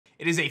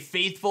It is a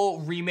faithful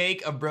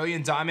remake of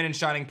Brilliant Diamond and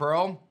Shining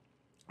Pearl,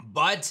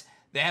 but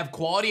they have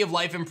quality of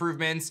life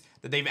improvements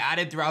that they've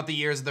added throughout the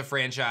years of the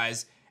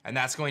franchise, and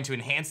that's going to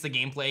enhance the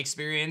gameplay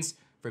experience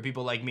for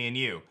people like me and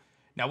you.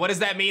 Now, what does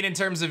that mean in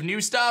terms of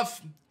new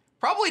stuff?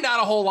 Probably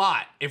not a whole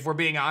lot, if we're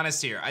being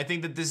honest here. I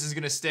think that this is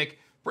gonna stick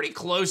pretty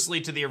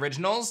closely to the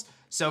originals.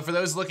 So for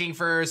those looking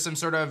for some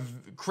sort of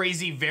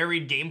crazy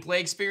varied gameplay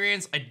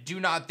experience, I do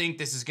not think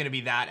this is gonna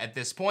be that at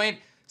this point.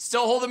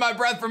 Still holding my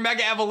breath for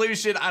Mega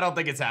Evolution. I don't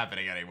think it's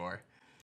happening anymore.